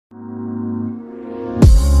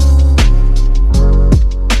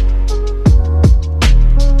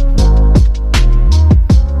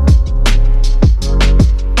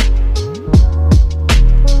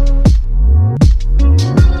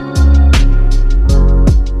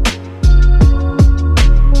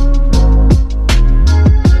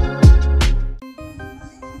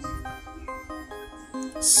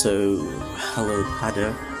So hello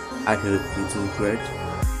Pada, I hope you do great.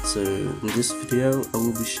 So in this video I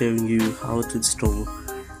will be showing you how to install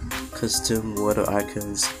custom weather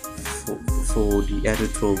icons for the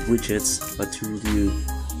editor widgets material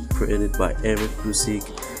created by Vinscent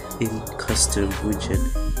in Kustom widget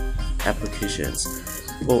applications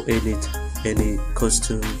or any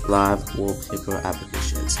custom live wallpaper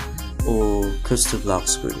applications or custom lock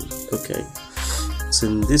screen. Okay, so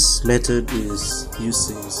this method is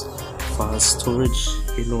using file storage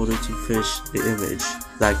in order to fetch the image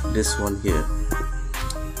like this one here.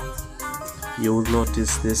 You will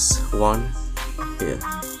notice this one here,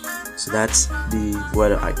 so that's the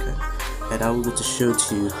weather icon, and I will go to show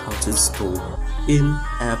to you how to install in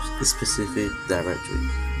app specific directory.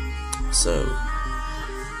 So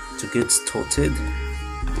to get started,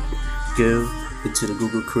 go into the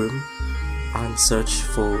Google Chrome and search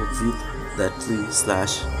for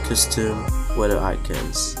VJDY/Kustom Weather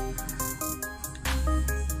Icons.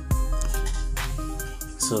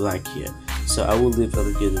 So like here. So I will leave a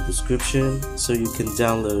link in the description so you can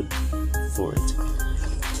download for it.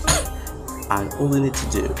 And all you need to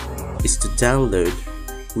do is to download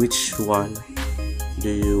which one do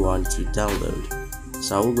you want to download.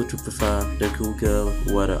 So I will go to prefer the Google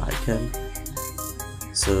Weather Icon.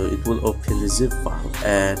 So it will open the zip file,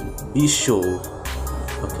 and be sure,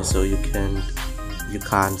 okay, so you can't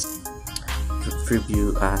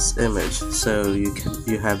preview as image, so you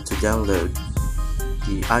have to download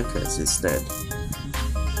the icons instead.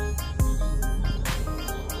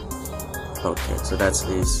 Okay, so that's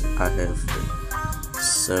this I have.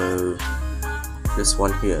 So this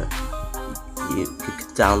one here, you can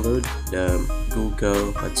download the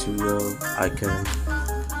Google Material Icon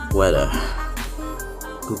Weather.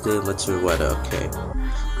 Google Material Weather, okay,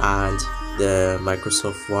 and the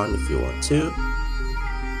Microsoft one if you want to.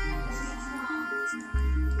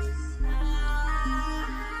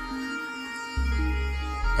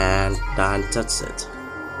 And then that's it.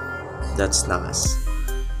 That's nice.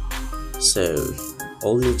 So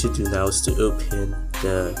all you need to do now is to open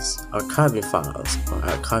the archiving files or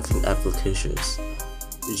archiving applications,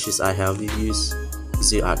 which is I have used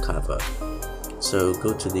the archiver. So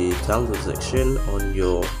go to the download section on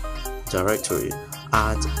your directory,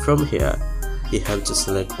 and from here you have to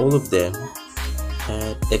select all of them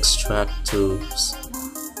and extract to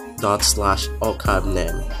 ./archive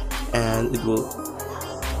name, and it will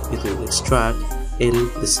extract in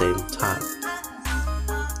the same time.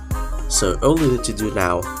 So all you need to do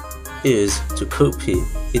now is to copy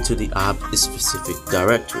into the app specific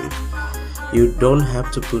directory. You don't have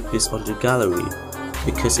to put this on the gallery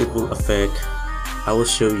because it will affect. I will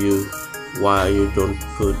show you why you don't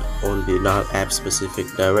put on the non-app specific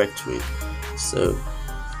directory. So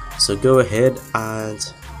go ahead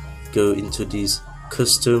and go into this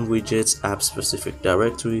custom widgets app specific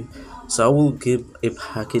directory. So I will give a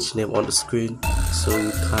package name on the screen so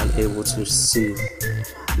you can able to see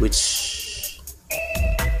which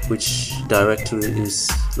directory is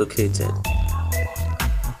located.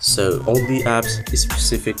 So only apps is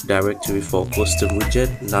specific directory for custom widget,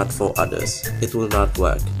 not for others. It will not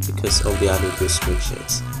work because of the other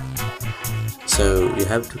restrictions. So you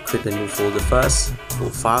have to create a new folder first for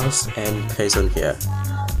files and paste on here.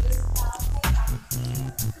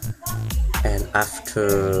 And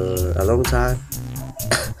after a long time,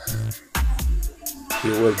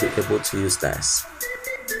 you will be able to use this.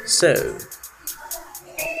 So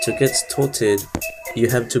to get started, you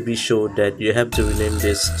have to be sure that you have to rename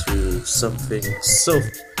this to something so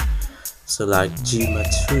like G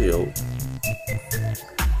material,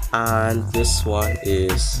 and this one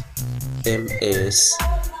is MSUWP.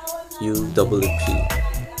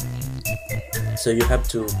 So you have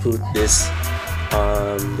to put this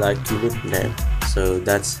like unique name, so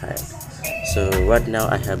that's it. So right now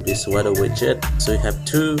I have this weather widget, so you have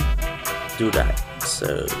to do that.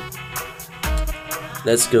 So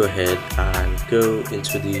let's go ahead and go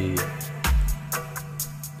into the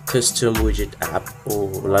custom widget app or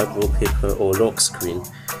live wallpaper or lock screen,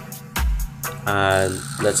 and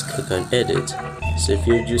let's click on edit. So if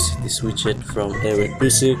you're using this widget from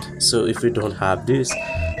Vinscent, so if you don't have this,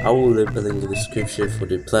 I will leave a link in the description for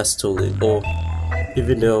the Play Store link, or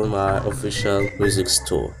even on my official music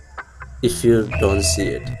store if you don't see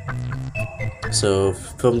it. So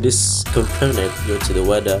from this component, go to the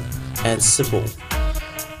weather and simple.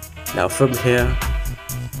 Now from here,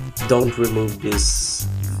 don't remove this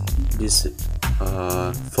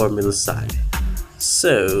formula side.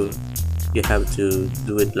 So you have to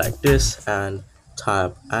do it like this and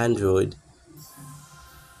type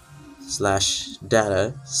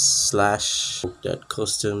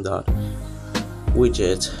Android/data/org.kustom.watch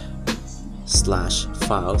widget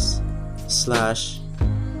 /files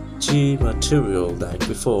 /g material like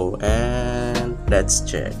before, and let's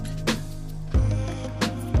check.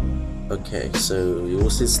 Okay, so you will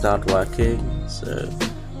see it's not working. So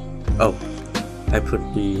oh, I put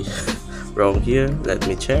the wrong here. Let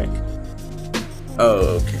me check.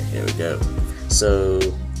 Oh, okay, here we go. So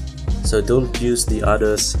don't use the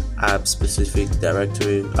others app specific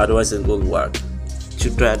directory, otherwise it won't work. Due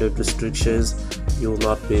to added restrictions, you will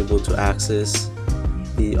not be able to access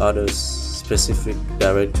the others specific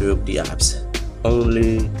directory of the apps.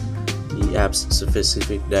 Only the apps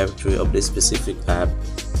specific directory of the specific app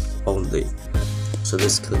only. So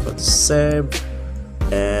let's click on save,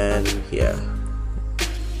 and here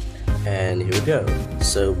we go.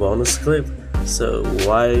 So bonus clip. So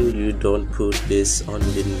why you don't put this on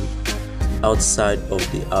the outside of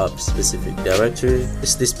the app specific directory?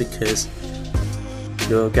 Is this because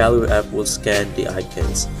your gallery app will scan the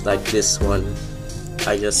icons like this one?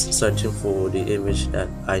 I just searching for the image that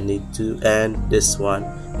I need to, and this one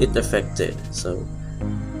it affected, so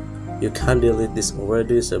you can't delete this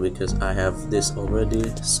already. So because I have this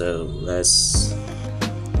already, so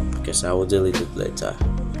because I will delete it later.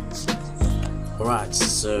 Alright,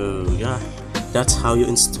 so yeah, that's how you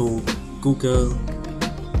install Google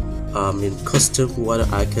Kustom Weather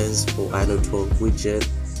Icons for Android 12 widget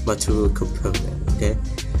material component. Okay,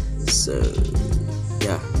 so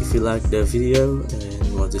yeah, if you like the video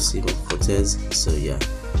and want to see more footage, so yeah,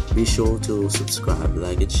 be sure to subscribe,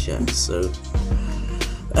 like and share. So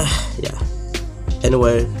yeah,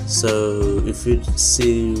 anyway, so if you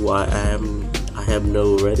see why I have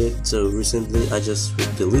no Reddit, so recently I just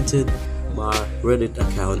deleted my Reddit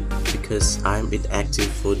account because I'm inactive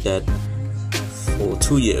for that for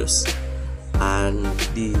 2 years, and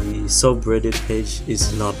the subreddit page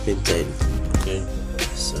is not maintained. Okay,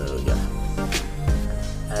 so yeah,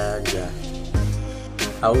 and yeah,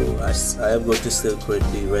 I am going to still create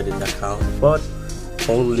the Reddit account, but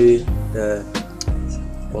only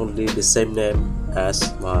the same name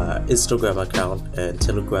as my Instagram account and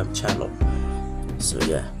Telegram channel. So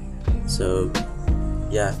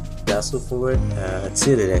yeah, that's all for it.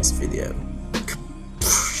 See you in the next video.